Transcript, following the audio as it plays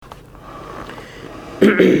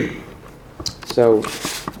So,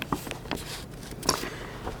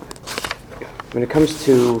 when it comes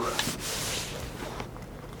to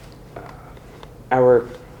our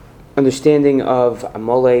understanding of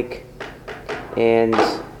Amalek and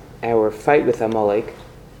our fight with Amalek,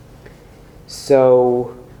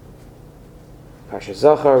 so Pasha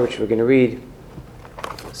Zachar, which we're going to read,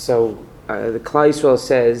 so the Klal Yisrael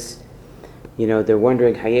says, they're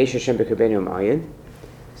wondering, Hayesh Hashem b'Kirbeinu Ayin?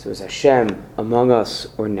 So is Hashem among us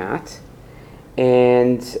or not?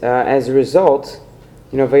 And as a result,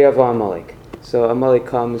 Vayava Amalek. So Amalek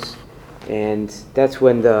comes, and that's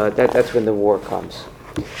when the war comes.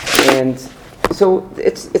 And so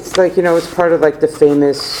it's like, it's part of like the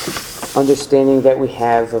famous understanding that we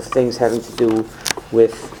have of things having to do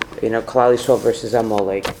with Klal Yisrael versus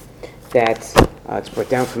Amalek, that it's brought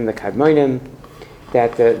down from the Kadmonim,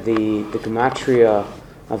 that the gematria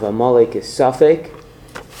of Amalek is Safek.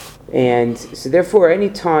 And so therefore, any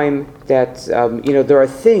time that there are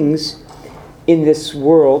things in this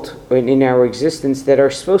world, or in our existence, that are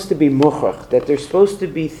supposed to be muchach, that they're supposed to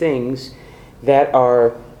be things that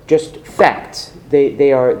are just facts.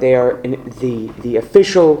 They are in the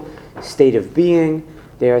official state of being.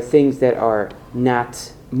 They are things that are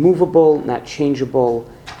not movable, not changeable.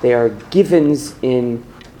 They are givens in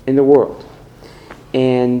the world.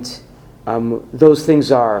 And those things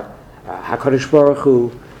are HaKadosh Baruch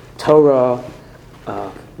Hu, Torah,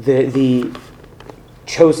 the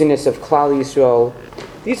chosenness of Klal Yisrael.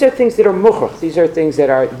 These are things that are muchach. These are things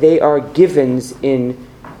that are givens in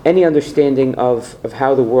any understanding of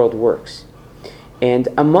how the world works. And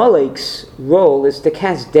Amalek's role is to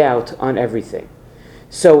cast doubt on everything.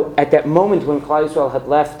 So at that moment when Klal Yisrael had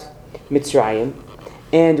left Mitzrayim,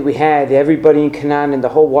 and we had everybody in Canaan and the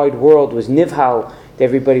whole wide world was nivhal,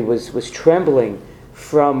 everybody was trembling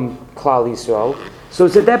from Klal Yisrael. So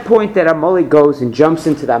it's at that point that Amalek goes and jumps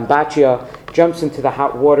into the ambatya, jumps into the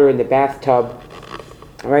hot water in the bathtub.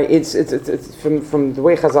 All right, it's from the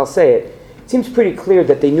way Chazal say it, it seems pretty clear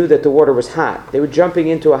that they knew that the water was hot. They were jumping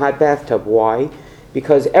into a hot bathtub. Why?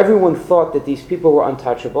 Because everyone thought that these people were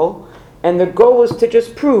untouchable, and the goal was to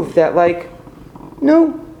just prove that,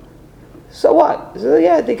 no, so what? So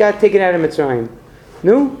yeah, they got taken out of Mitzrayim.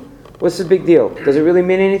 No? What's the big deal? Does it really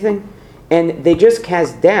mean anything? And they just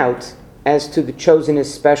cast doubt as to the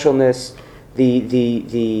chosenness, specialness,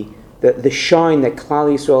 the shine that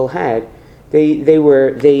Klal Yisrael had.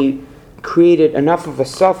 They created enough of a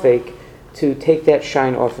suffix to take that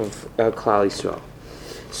shine off of Klal Yisrael.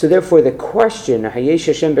 So therefore, the question, Hayesh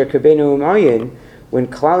Hashem b'Kirbeinu Ayin, when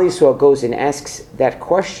Klal Yisrael goes and asks that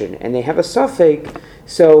question, and they have a suffix,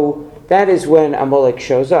 so that is when Amalek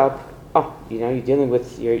shows up. Oh, you're dealing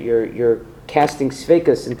with you're casting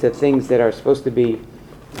sfekas into things that are supposed to be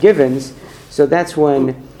givens. So that's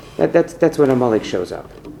when that's when Amalek shows up.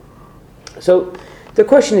 So the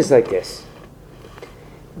question is like this: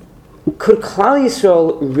 could Klal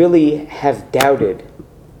Yisrael really have doubted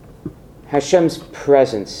Hashem's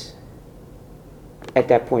presence at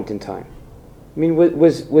that point in time? I mean,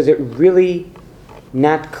 was it really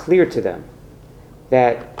not clear to them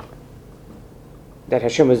that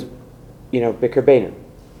Hashem was, b'Kirbeinu?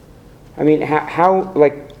 I mean, how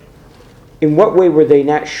in what way were they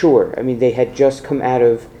not sure? I mean, they had just come out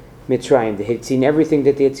of Mitzrayim. They had seen everything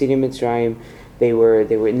that they had seen in Mitzrayim. They were in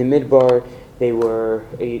the Midbar. They were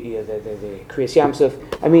the Kriyas Yamsuf.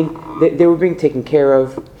 I mean, they were being taken care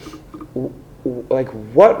of.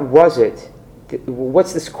 What was it?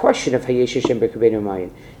 What's this question of Hayesh Hashem b'Kirbeinu Ayin?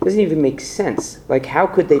 It doesn't even make sense. How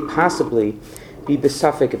could they possibly be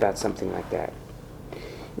besafek about something like that?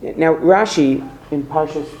 Now, Rashi in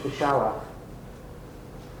Parshas Beshalach,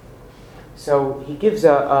 so he gives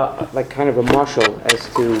a kind of a mashal as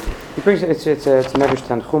to, he brings it's Medrash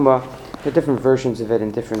Tanchuma. There are different versions of it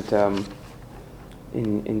in different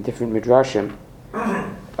in different midrashim.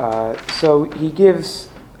 So he gives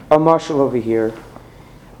a mashal over here.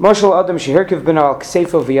 Mashal Adam Sheherkiv ben al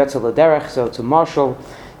Ksefo v'Yatzel L'Derech. So it's a mashal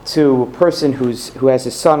to a person who has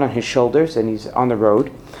his son on his shoulders and he's on the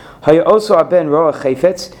road. Haya also aben roa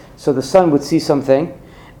chayfetz. So the son would see something,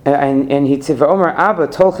 and he'd say, "V'omer Abba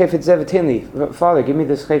tol chayfetz zevetinli." Father, give me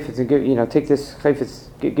this chayfetz and take this chayfetz.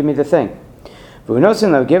 Give me the thing.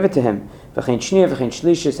 V'unosin lo, give it to him. V'chein shniya v'chein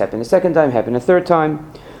shlishis. Happened a second time. Happened a third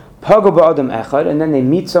time. Pago ba'adam echad, and then they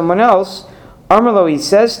meet someone else. Amarlo, he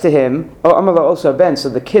says to him, Amarlo also ben. So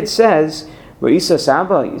the kid says, "Re'isa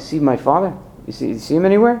Saba, you see my father? You see him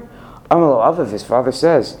anywhere?" Amarlo Avav, his father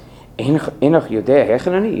says, "Enoch yodei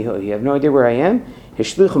hechanani." You have no idea where I am.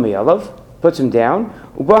 Hishlichu miyalav, puts him down.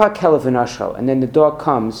 Ubaha kelev v'nashcho, and then the dog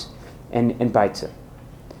comes and bites him.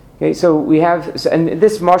 Okay, so we have, and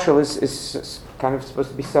this marshal is kind of supposed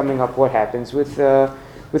to be summing up what happens with Klal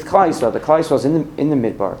Yisrael. The Klal Yisrael's in the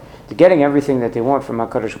midbar. They're getting everything that they want from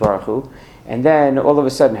HaKadosh Baruch Hu, and then all of a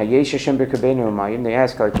sudden, Hayesh Hashem b'Kabenu Umayim. They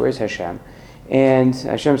ask, like, where's Hashem? And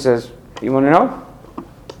Hashem says, you want to know?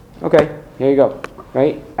 Okay, here you go.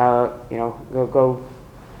 Right? Go.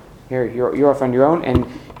 Here, you're off on your own, and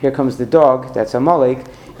here comes the dog. That's Amalek,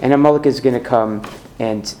 and Amalek is going to come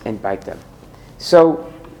and bite them. So,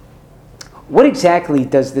 what exactly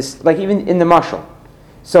does this, like even in the mashal?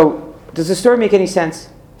 So, does the story make any sense?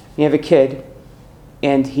 You have a kid,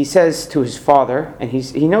 and he says to his father, and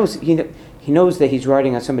he knows that he's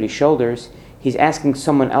riding on somebody's shoulders. He's asking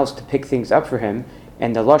someone else to pick things up for him,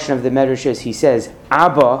 and the lashon of the medrash is he says,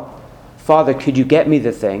 "Abba, Father, could you get me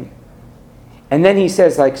the thing?" And then he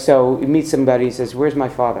says, like, so he meets somebody. He says, "Where's my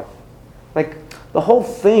father?" Like the whole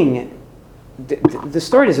thing, the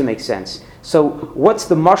story doesn't make sense. So what's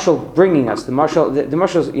the mashal bringing us? The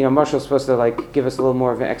mashal's supposed to like give us a little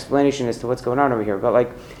more of an explanation as to what's going on over here, but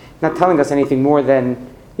like not telling us anything more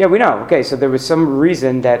than, yeah, we know. Okay, so there was some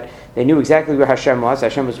reason that they knew exactly where Hashem was.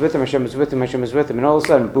 Hashem was with him. Hashem was with him. Hashem was with him, and all of a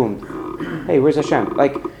sudden, boom! Hey, where's Hashem?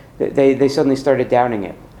 Like they suddenly started doubting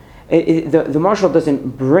it. The mashal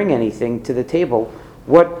doesn't bring anything to the table.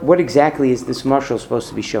 What exactly is this mashal supposed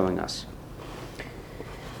to be showing us?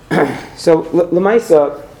 So,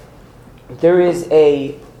 L'maisa, there is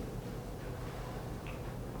a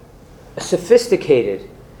sophisticated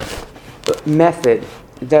method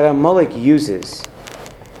that Amalek uses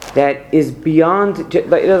that is beyond,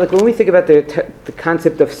 like when we think about the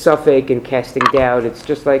concept of Safek and casting doubt, it's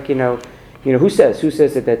just like, who says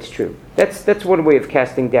that that's true? That's one way of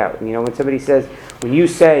casting doubt. When somebody says, when you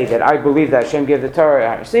say that I believe that Hashem gave the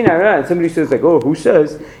Torah, and somebody says like, oh, who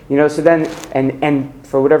says? So then, and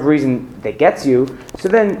for whatever reason that gets you, so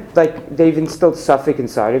then like they've instilled Safek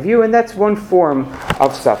inside of you, and that's one form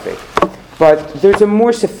of Safek. But there's a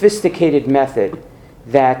more sophisticated method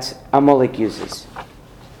that Amalek uses.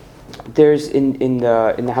 There's in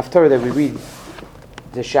the Haftarah that we read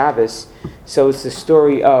the Shabbos, so it's the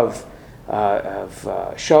story of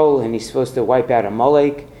Shaul, and he's supposed to wipe out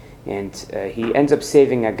Amalek, and he ends up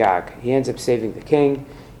saving Agag. He ends up saving the king,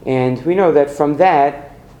 and we know that from that,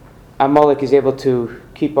 Amalek is able to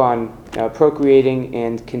keep on procreating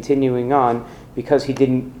and continuing on because he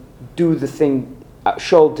didn't do the thing.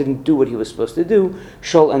 Shaul didn't do what he was supposed to do.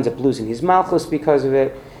 Shaul ends up losing his malchus because of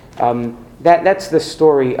it. That's the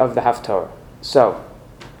story of the Haftarah. So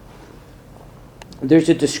there's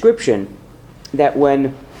a description that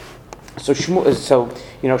when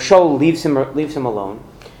Shaul leaves him alone,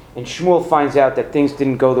 and Shmuel finds out that things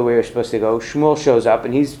didn't go the way they're supposed to go. Shmuel shows up,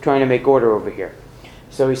 and he's trying to make order over here.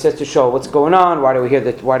 So he says to Shaul, "What's going on? Why do I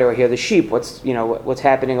hear the sheep? What's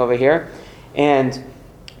happening over here?" And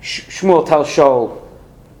Shmuel tells Shaul,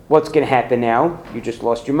 "What's going to happen now? You just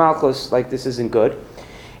lost your malchus. Like this isn't good."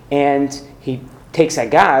 And he takes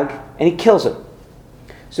Agag and he kills him.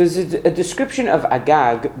 So there's a description of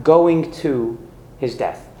Agag going to his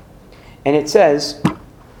death. And it says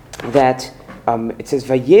that,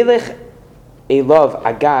 Vayelech Elov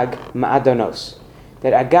Agag Ma'adonos.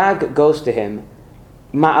 That Agag goes to him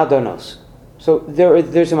Ma'adonos. So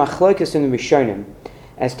there's a machlokes in the Rishonim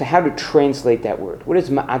as to how to translate that word. What does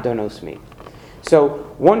Ma'adonos mean? So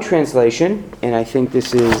one translation, and I think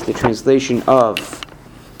this is the translation of,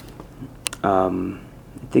 I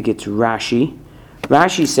think it's Rashi.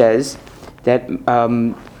 Rashi says that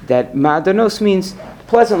that Ma'adonos means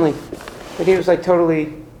pleasantly. That he was like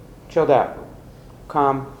totally chilled out,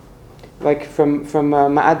 calm, like from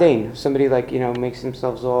Ma'adain. Somebody like makes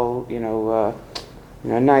themselves all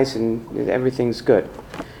nice and everything's good,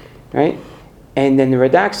 right? And then the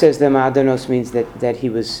Radak says that Ma'adonos means that he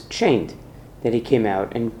was chained, that he came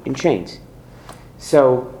out in chains.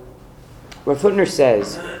 So Rav Hutner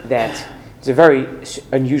says that it's a very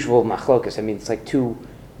unusual machlokas. I mean, it's like two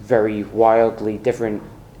very wildly different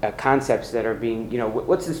concepts that are being,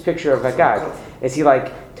 what's this picture of Agag? Is he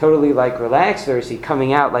like totally like relaxed, or is he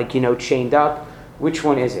coming out like, chained up? Which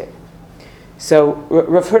one is it? So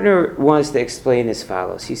Rav Hutner wants to explain as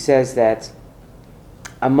follows. He says that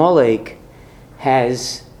Amalek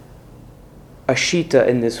has a shita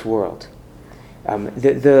in this world.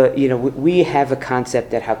 We have a concept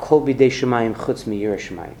that Hakol b'dei Shemayim chutz miYireh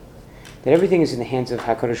Shemayim, that everything is in the hands of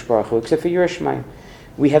HaKadosh Baruch Hu except for Yireh Shemayim.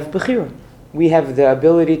 We have bechira. We have the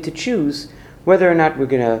ability to choose whether or not we're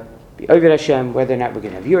going to be Oved Hashem, whether or not we're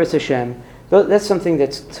going to have Yiras Hashem. That's something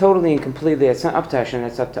that's totally and completely, it's not up to Hashem,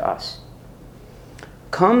 it's up to us.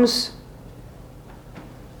 Comes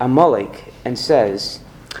Amalek and says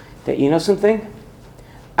that, something?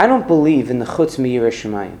 I don't believe in the Chutz miYireh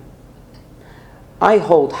Shemayim. I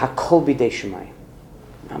hold hakol bidei shemayim.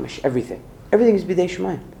 Mamish, everything. Everything is bidei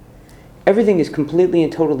shemayim. Everything is completely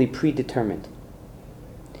and totally predetermined.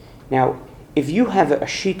 Now, if you have a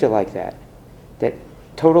shita like that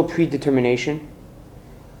total predetermination,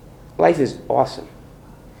 life is awesome.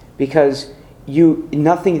 Because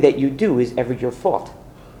nothing that you do is ever your fault.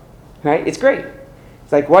 Right? It's great.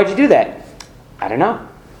 It's like, why'd you do that? I don't know.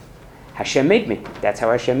 Hashem made me. That's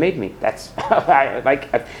how Hashem made me. That's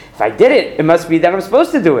like, if I did it, it must be that I'm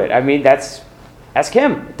supposed to do it. I mean, ask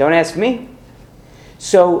him. Don't ask me.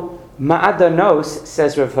 So, Ma'adanos,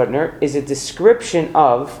 says Rav Hutner, is a description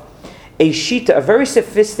of a shita, a very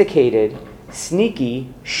sophisticated,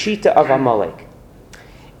 sneaky shita of Amalek.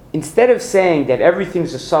 Instead of saying that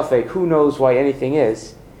everything's a Safek, who knows why anything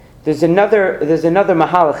is, there's another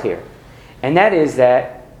mahalach here. And that is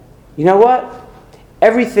that, you know what?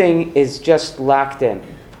 Everything is just locked in.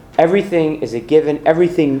 Everything is a given.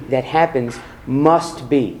 Everything that happens must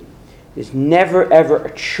be. There's never ever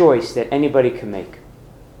a choice that anybody can make.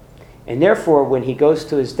 And therefore, when he goes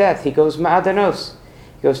to his death, he goes ma'adanos.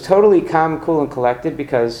 He goes totally calm, cool, and collected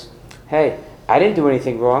because, hey, I didn't do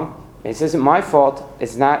anything wrong. This isn't my fault.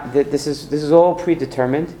 It's not that this is all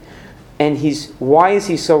predetermined. And why is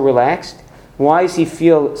he so relaxed? Why does he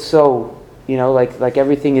feel so, like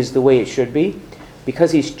everything is the way it should be?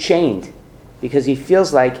 Because he's chained. Because he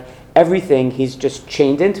feels like everything, he's just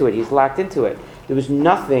chained into it. He's locked into it. There was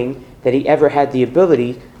nothing that he ever had the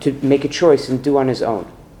ability to make a choice and do on his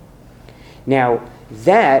own. Now,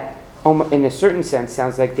 that, in a certain sense,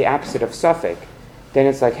 sounds like the opposite of Safek. Then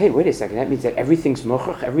it's like, hey, wait a second, that means that everything's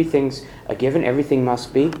mukhrach, everything's a given, everything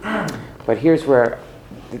must be. But here's where,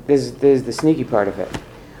 there's the sneaky part of it.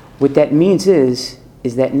 What that means is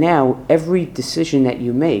that now, every decision that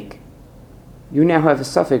you make, you now have a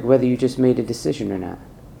Safek whether you just made a decision or not.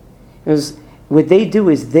 Because what they do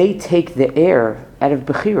is they take the air out of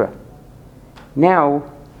Bechira.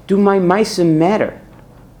 Now, do my maisim matter?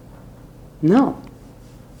 No.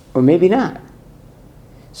 Or maybe not.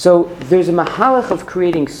 So there's a mahalach of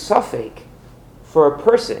creating Safek for a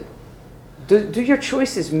person. Do your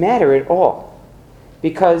choices matter at all?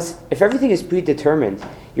 Because if everything is predetermined,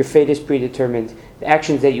 your fate is predetermined, the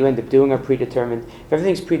actions that you end up doing are predetermined. If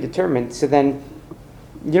everything's predetermined, so then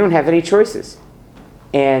you don't have any choices.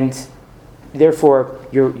 And therefore,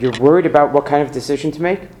 you're worried about what kind of decision to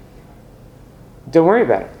make? Don't worry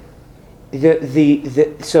about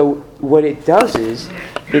it. So what it does is,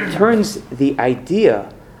 it turns the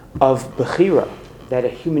idea of Bechira, that a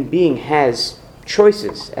human being has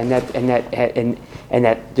choices, and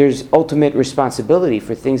that there's ultimate responsibility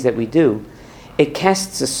for things that we do, it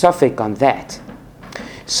casts a Safek on that.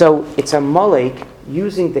 So it's a Malek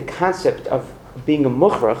using the concept of being a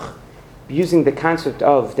Mukhrach, using the concept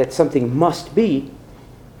of that something must be,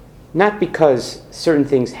 not because certain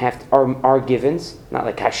things are givens, not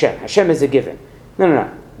like Hashem. Hashem is a given. No.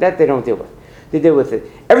 That they don't deal with. They deal with it.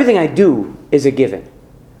 Everything I do is a given.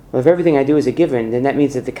 Well, if everything I do is a given, then that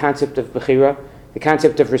means that the concept of Bechira, the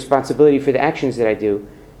concept of responsibility for the actions that I do,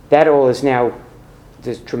 that all is now,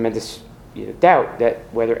 there's tremendous doubt that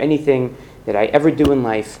whether anything that I ever do in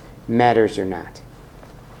life matters or not.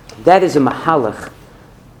 That is a mahalach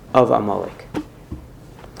of Amalek.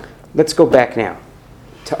 Let's go back now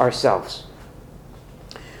to ourselves.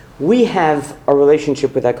 We have a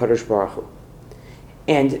relationship with HaKadosh Baruch Hu.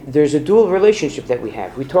 And there's a dual relationship that we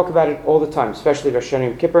have. We talk about it all the time, especially Rosh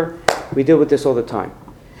Hashanah and Kippur. We deal with this all the time.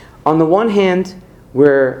 On the one hand,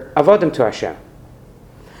 we're avodim to Hashem.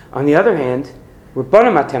 On the other hand, we're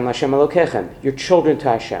banim atem l'Hashem Elokechem. You're children to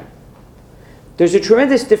Hashem. There's a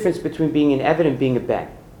tremendous difference between being an Eved and being a Ben.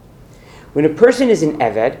 When a person is an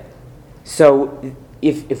Eved, so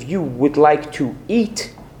if you would like to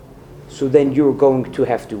eat, so then you're going to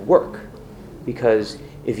have to work. Because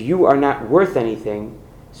if you are not worth anything,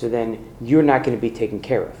 so then you're not going to be taken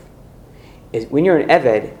care of. When you're an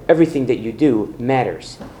Eved, everything that you do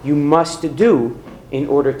matters. You must do in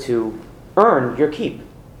order to earn your keep.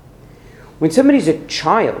 When somebody's a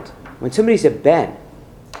child, when somebody's a Ben,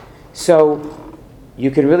 so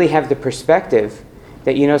you can really have the perspective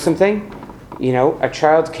that, something? A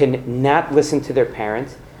child can not listen to their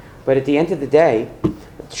parent, but at the end of the day,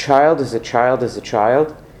 a child is a child is a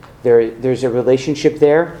child. There's a relationship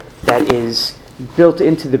there that is built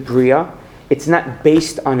into the Bria. It's not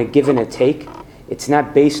based on a give and a take. It's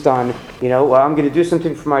not based on, I'm going to do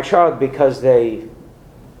something for my child because they,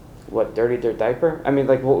 dirtied their diaper? I mean,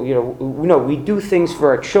 no, we do things for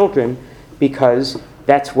our children because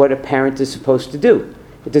that's what a parent is supposed to do.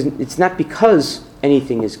 It's not because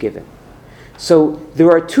anything is given. So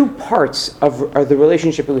there are two parts of the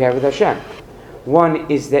relationship that we have with Hashem. One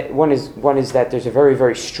is that there's a very,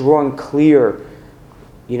 very strong, clear,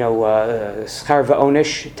 schar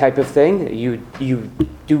va'onish type of thing. You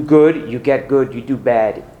do good, you get good. You do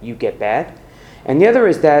bad, you get bad. And the other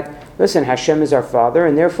is that, listen, Hashem is our Father,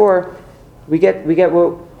 and therefore we get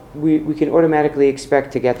what we can automatically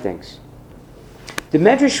expect to get things. The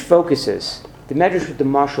Medrash with the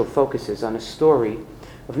Mashal focuses on a story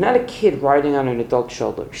of not a kid riding on an adult's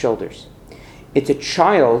shoulders. It's a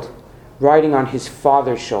child riding on his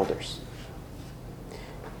father's shoulders.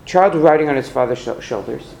 Child riding on his father's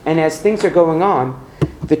shoulders. And as things are going on,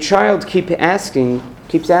 the child keeps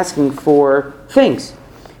asking for things.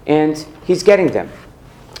 And he's getting them.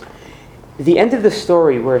 The end of the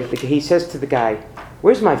story where he says to the guy,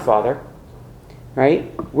 "Where's my father?"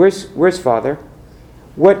 Right? Where's father?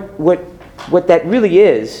 What that really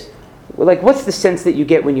is, like, what's the sense that you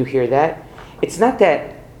get when you hear that? It's not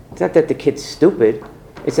that the kid's stupid.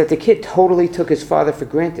 It's that the kid totally took his father for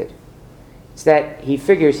granted. It's that he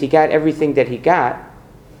figures he got everything that he got,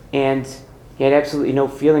 and he had absolutely no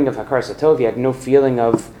feeling of Hakar Satov. He had no feeling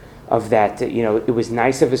of that. It was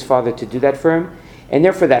nice of his father to do that for him, and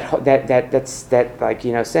therefore that's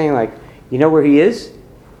saying, like, where he is.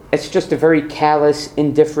 It's just a very callous,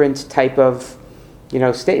 indifferent type of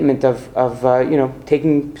statement of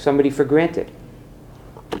taking somebody for granted.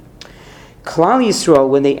 Klal Yisrael,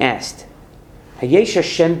 when they asked, Hayesh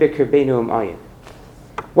Hashem b'kirbeinu ayin.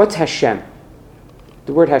 What's Hashem?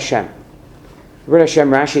 The word Hashem. The word Hashem,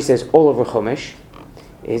 Rashi says all over Chumash,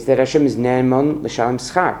 is that Hashem is ne'eman l'shalom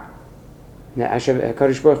schar. Hashem,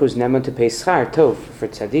 HaKadosh Baruch Hu is ne'eman to pay schar tov for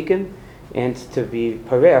tzaddikim, and to be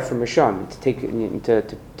pareah from Rishon,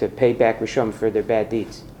 to pay back Rishon for their bad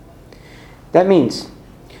deeds. That means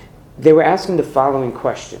they were asking the following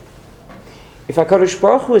question: if HaKadosh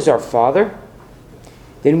Baruch Hu is our Father,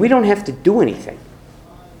 then we don't have to do anything.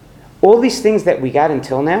 All these things that we got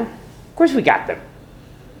until now, of course we got them.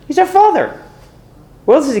 He's our Father.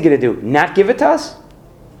 What else is he going to do? Not give it to us?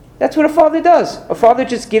 That's what a father does. A father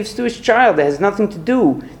just gives to his child. It has nothing to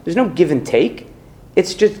do. There's no give and take.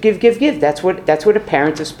 It's just give. That's what a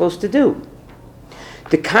parent is supposed to do.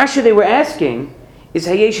 The kasha they were asking is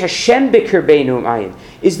Hayesh Hashem b'kirbeinu ayin.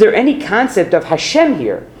 Is there any concept of Hashem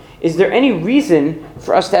here? Is there any reason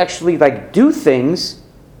for us to actually do things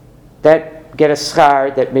that get a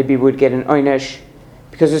schar, that maybe would get an oynesh?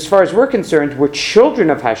 Because as far as we're concerned, we're children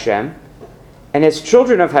of Hashem, and as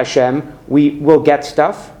children of Hashem, we will get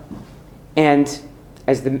stuff, and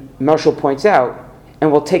as the Marshal points out,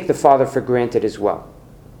 and we'll take the Father for granted as well.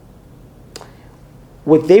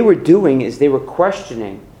 What they were doing is they were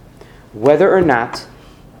questioning whether or not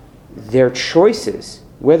their choices,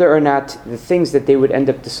 whether or not the things that they would end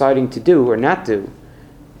up deciding to do or not do,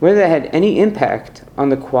 whether that had any impact on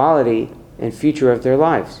the quality and future of their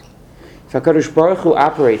lives. If HaKadosh Baruch Hu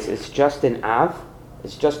operates as just an Av,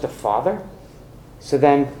 as just a father, so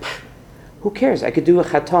then, who cares? I could do a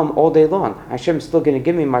Chatam all day long. Hashem's still going to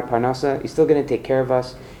give me my parnasa. He's still going to take care of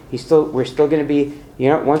us. We're still going to be,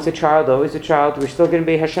 once a child, always a child. We're still going to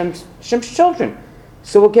be Hashem's children.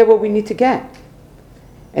 So we'll get what we need to get.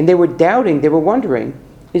 And they were doubting, they were wondering,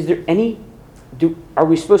 are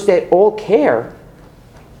we supposed to at all care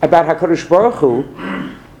about HaKadosh Baruch Hu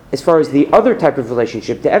as far as the other type of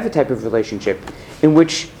relationship, the other type of relationship, in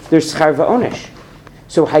which there's schar va'onesh?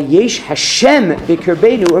 So Hayesh Hashem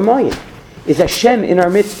b'kirbeinu u'mayin. Is Hashem in our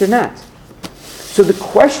midst or not? So the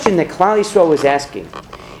question that Klal Yisrael was asking,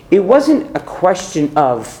 it wasn't a question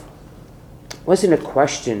of,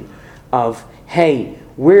 hey,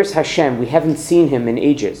 where's Hashem? We haven't seen him in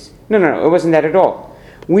ages. No, it wasn't that at all.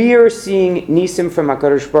 We are seeing Nisim from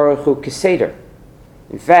HaKadosh Baruch Hu Keseder.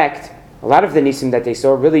 In fact, a lot of the Nisim that they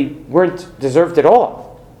saw really weren't deserved at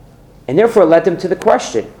all. And therefore it led them to the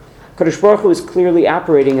question. HaKadosh Baruch Hu is clearly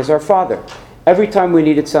operating as our Father. Every time we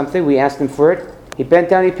needed something, we asked him for it. He bent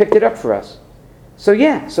down, he picked it up for us. So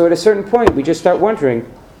at a certain point, we just start wondering,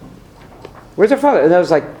 where's our Father? And I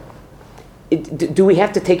was like, do we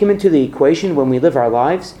have to take him into the equation when we live our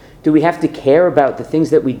lives? Do we have to care about the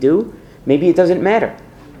things that we do? Maybe it doesn't matter.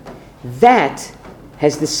 That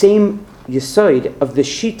has the same yesod of the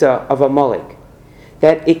shita of Amalek,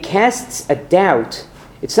 that it casts a doubt.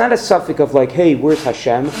 It's not a suffix of hey, where's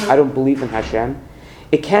Hashem? I don't believe in Hashem.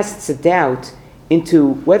 It casts a doubt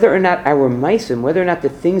into whether or not our maisim, whether or not the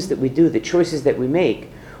things that we do, the choices that we make,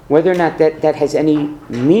 whether or not that has any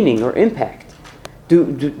meaning or impact.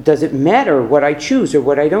 Does it matter what I choose or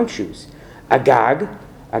what I don't choose? Agag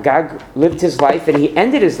lived his life and he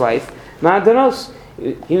ended his life. Ma'adanos,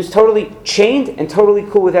 he was totally chained and totally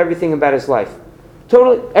cool with everything about his life.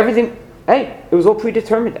 Totally, everything, it was all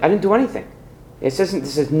predetermined. I didn't do anything. This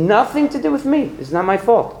has nothing to do with me. It's not my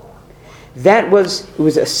fault. It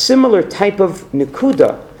was a similar type of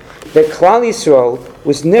nekuda that Klal Yisrael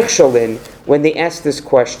was nichshol in when they asked this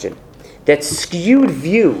question. That skewed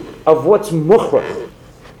view of what's mukhrach.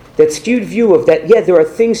 That skewed view of that, there are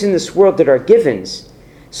things in this world that are givens.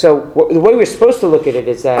 So the way we're supposed to look at it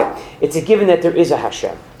is that it's a given that there is a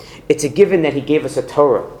Hashem. It's a given that He gave us a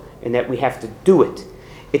Torah and that we have to do it.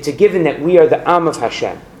 It's a given that we are the Am of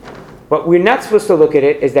Hashem. What we're not supposed to look at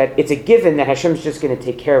it is that it's a given that Hashem's just going to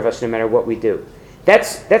take care of us no matter what we do.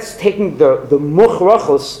 That's taking the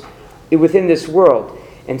mukhrachos within this world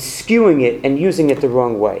and skewing it and using it the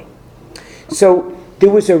wrong way. So there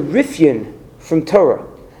was a rifyon from Torah.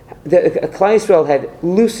 Klal Yisrael had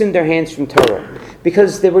loosened their hands from Torah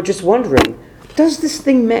because they were just wondering, does this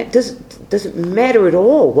thing does it matter at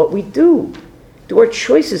all what we do? Do our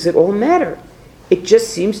choices at all matter? It just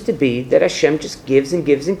seems to be that Hashem just gives and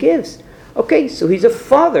gives and gives. Okay, so He's a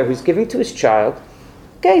father who's giving to His child.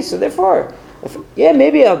 Okay, so therefore,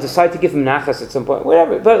 maybe I'll decide to give him nachas at some point,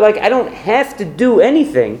 whatever. But I don't have to do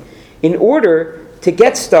anything in order to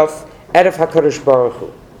get stuff out of HaKadosh Baruch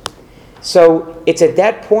Hu. So it's at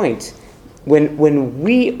that point when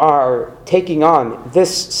we are taking on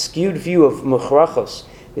this skewed view of mukhrachos,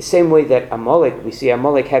 the same way that we see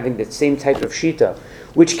Amalek having the same type of shita,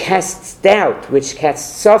 which casts doubt, which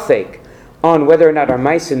casts safek on whether or not our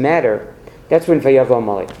ma'asim matter. That's when Vayavo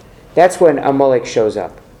Amalek. That's when Amalek shows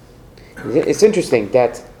up. It's interesting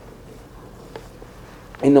that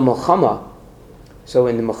in the Milchama,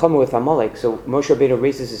 with Amalek, so Moshe Rabbeinu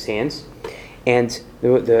raises his hands, and the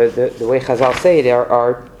way Chazal say it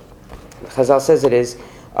Chazal says it is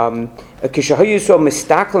Kishahu Yisrael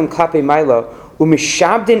mistaklim klape maila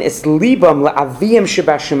umishabdin es libam la'aviyim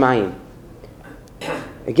shebashamayim.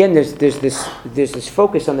 Again, there's this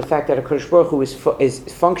focus on the fact that HaKadosh Baruch Hu is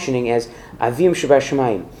functioning as avim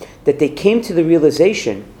shebashamayim, that they came to the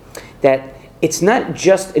realization that it's not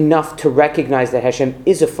just enough to recognize that Hashem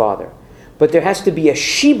is a father, but there has to be a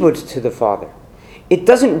shibud to the father. It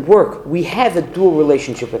doesn't work. We have a dual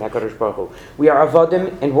relationship with HaKadosh Baruch Hu. We are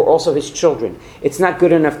avadim and we're also His children. It's not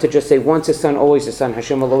good enough to just say once a son, always a son.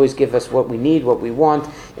 Hashem will always give us what we need, what we want,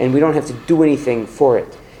 and we don't have to do anything for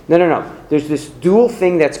it. No. There's this dual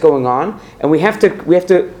thing that's going on, and we have to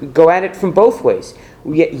go at it from both ways.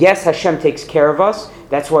 Yes, Hashem takes care of us.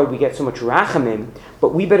 That's why we get so much rachamim.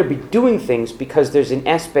 But we better be doing things because there's an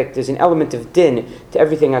element of din to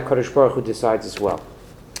everything HaKadosh Baruch Hu decides as well.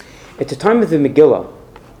 At the time of the Megillah,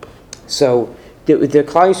 so the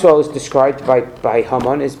Klal Yisrael is described by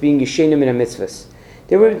Haman as being yeshenim in a mitzvahs.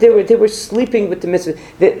 They were sleeping with the mitzvahs.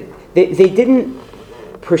 They didn't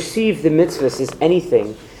perceive the mitzvahs as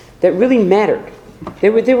anything that really mattered. They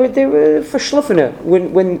were verschluffene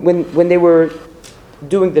when they were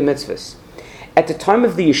doing the mitzvahs. At the time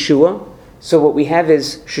of the Yeshua, so what we have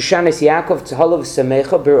is Shoshanas Yaakov Tzahalav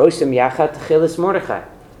Samecha Berosim Yachat Techilas Mordechai.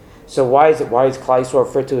 So why is Klal Yisrael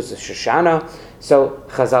referred to as a Shoshana? So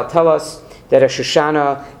Chazal tell us that a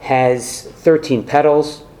Shoshana has 13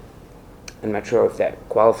 petals. I'm not sure if that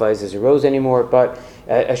qualifies as a rose anymore, but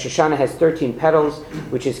a Shoshana has 13 petals,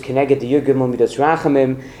 which is Keneged the Yud Gimel Midas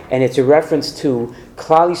Rachamim, and it's a reference to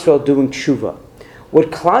Klal Yisrael doing tshuva. What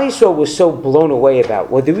Klal Yisrael was so blown away about,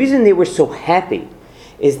 the reason they were so happy,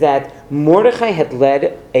 is that Mordechai had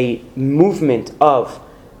led a movement of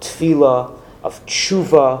tefillah, of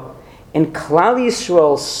tshuva, and Klal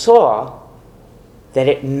Yisrael saw that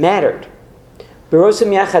it mattered.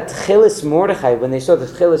 Berosim Yachat Tchilas Mordechai, when they saw the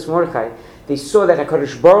Tchilas Mordechai, they saw that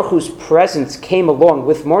HaKadosh Baruch Hu's presence came along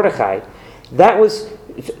with Mordechai. That was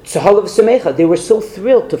Tzahalav Samecha. They were so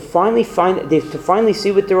thrilled to finally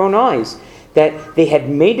see with their own eyes that they had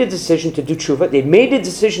made a decision to do tshuva, they made a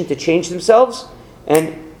decision to change themselves,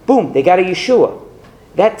 and boom, they got a Yeshua.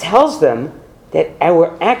 That tells them that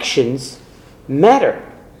our actions matter.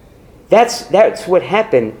 That's what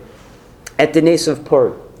happened at the Nes of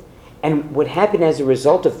Purim. And what happened as a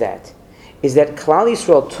result of that is that Klal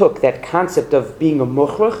Yisrael took that concept of being a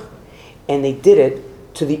mukhrach and they did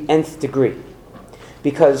it to the nth degree.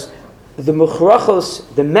 Because the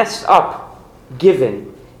mukhrachos, the messed up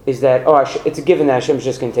given, is that, it's a given that Hashem is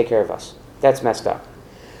just going to take care of us. That's messed up.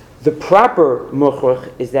 The proper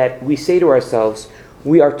mukhrach is that we say to ourselves,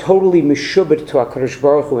 we are totally meshubed to HaKadosh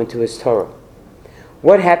Baruch Hu and to His Torah.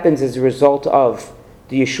 What happens as a result of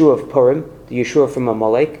the Yeshua of Purim, the Yeshua from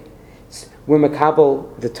Amalek? We're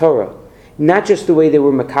makabel the Torah. Not just the way they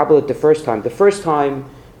were makabel it the first time. The first time,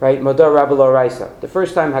 right, Modar Rabbi Loraisa. The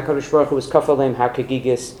first time HaKadosh Baruch Hu was kafalem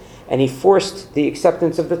hakagigis, and He forced the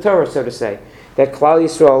acceptance of the Torah, so to say. That Klal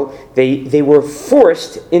Yisrael, they were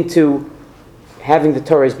forced into having the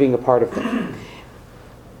Torah as being a part of them.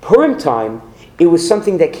 Purim time, it was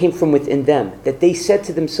something that came from within them, that they said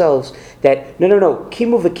to themselves that no,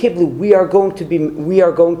 kimu v'kiblu, we are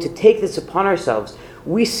going to take this upon ourselves.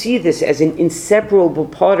 We see this as an inseparable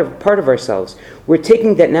part of ourselves. We're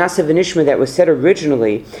taking that nasa v'nishma that was said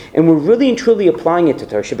originally, and we're really and truly applying it to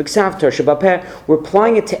Torah Shebiksav, Torah Shebapeh. We're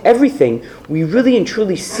applying it to everything. We really and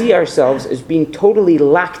truly see ourselves as being totally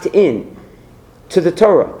locked in to the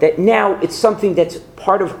Torah. That now it's something that's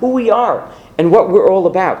part of who we are and what we're all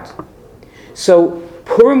about. So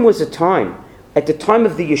Purim was a time, at the time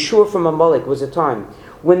of the Yeshua from Amalek was a time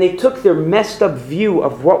when they took their messed up view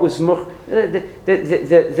of what was the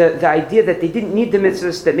idea that they didn't need the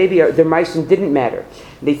mitzvahs, that maybe their meisim didn't matter.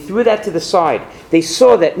 They threw that to the side. They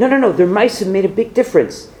saw that, no, their meisim made a big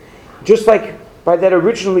difference. Just like by that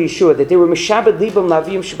original Yeshua, that they were Meshabed Libam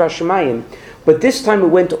Laviyim Shabashamayim. But this time it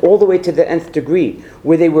went all the way to the nth degree,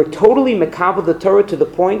 where they were totally mekabel the Torah to the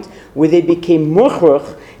point where they became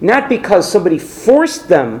muchrach, not because somebody forced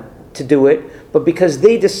them to do it, but because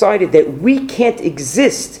they decided that we can't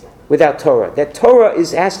exist without Torah. That Torah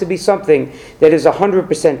has to be something that is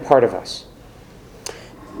 100% part of us.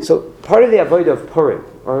 So part of the avodah of Purim,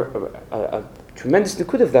 or a tremendous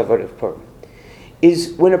nikud of the avodah of Purim,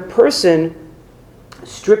 is when a person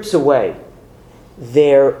strips away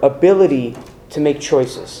their ability to make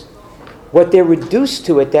choices. What they're reduced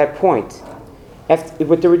to at that point,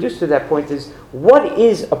 is, what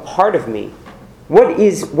is a part of me? What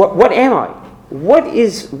am I? What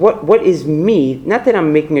is me? Not that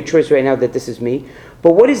I'm making a choice right now that this is me,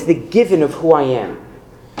 but what is the given of who I am?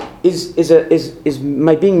 Is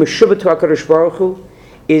my being meshubah to HaKadosh Baruch Hu?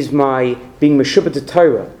 Is my being meshubah to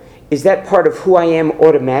Torah? Is that part of who I am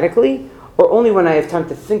automatically? Or only when I have time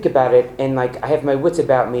to think about it and I have my wits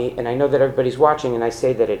about me and I know that everybody's watching and I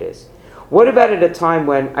say that it is? What about at a time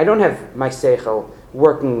when I don't have my seichel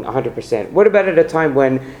working 100%? What about at a time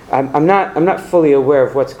when I'm not fully aware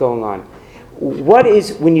of what's going on? What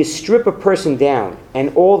is when you strip a person down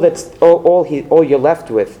and all you're left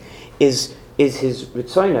with is his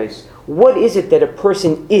ritzonos? What is it that a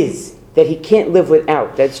person is that he can't live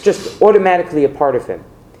without? That's just automatically a part of him.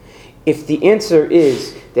 If the answer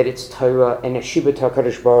is that it's Torah and Ashibah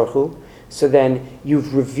HaKadosh Baruch Hu, so then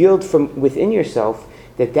you've revealed from within yourself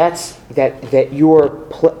that your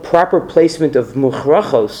proper placement of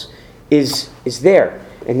muchrachos is there,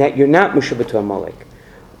 and that you're not Meshubah to Amalek.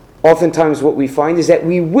 Oftentimes what we find is that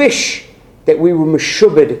we wish that we were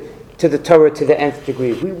Meshubah to the Torah to the nth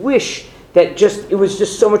degree. We wish that it was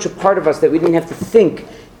just so much a part of us that we didn't have to think,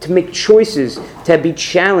 to make choices, to be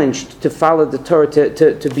challenged, to follow the Torah,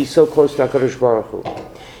 to be so close to HaKadosh Baruch Hu.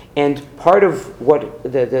 And part of what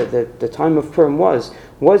the time of Purim was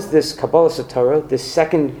this Kabbalah Torah, this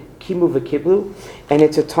second Kimu V'Kiblu, and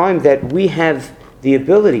it's a time that we have the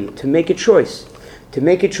ability to make a choice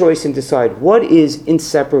and decide what is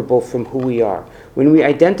inseparable from who we are. When we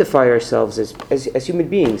identify ourselves as human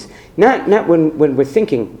beings, not when we're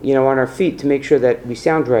thinking, on our feet to make sure that we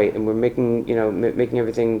sound right and we're making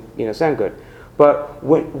everything, sound good. But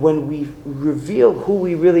when we reveal who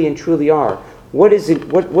we really and truly are, what is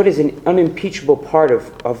an unimpeachable part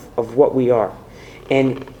of what we are.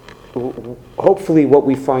 And hopefully what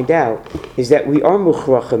we find out is that we are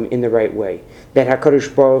muchrachim in the right way. That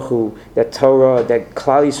HaKadosh Baruch Hu, that Torah, that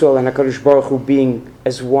Klal Yisrael and HaKadosh Baruch Hu being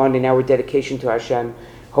as one in our dedication to Hashem,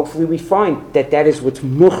 hopefully we find that is what's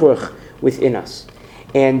mukhrach within us.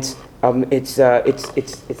 And that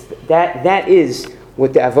is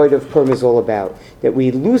what the avodah of Purim is all about. That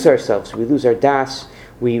we lose ourselves, we lose our das,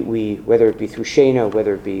 we whether it be through Shena,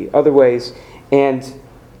 whether it be other ways, and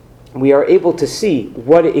we are able to see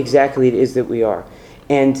what exactly it is that we are.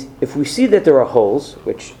 And if we see that there are holes,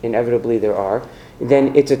 which inevitably there are,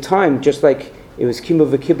 then it's a time, just like it was Kimu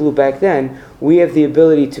V'Kiblu back then, we have the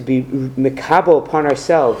ability to be mekabel upon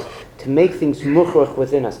ourselves, to make things mukhrach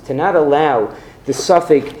within us, to not allow the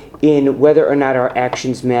Safek in whether or not our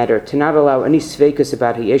actions matter, to not allow any sveikus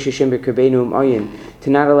about Hayesh Hashem b'Karbeinu Ayin, to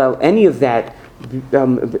not allow any of that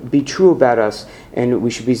be true about us, and we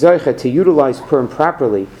should be zocheh to utilize Purim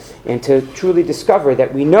properly and to truly discover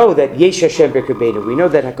that we know that Yesh Hashem b'Karbeinu, we know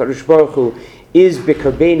that HaKadosh Baruch Hu is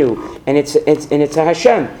b'Karbeinu, and it's a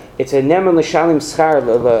Hashem, it's a neman l'shalim schar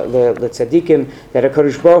l'tzadikim, that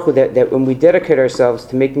HaKadosh Baruch Hu, that when we dedicate ourselves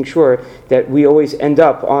to making sure that we always end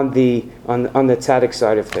up on the tzaddik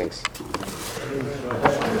side of things.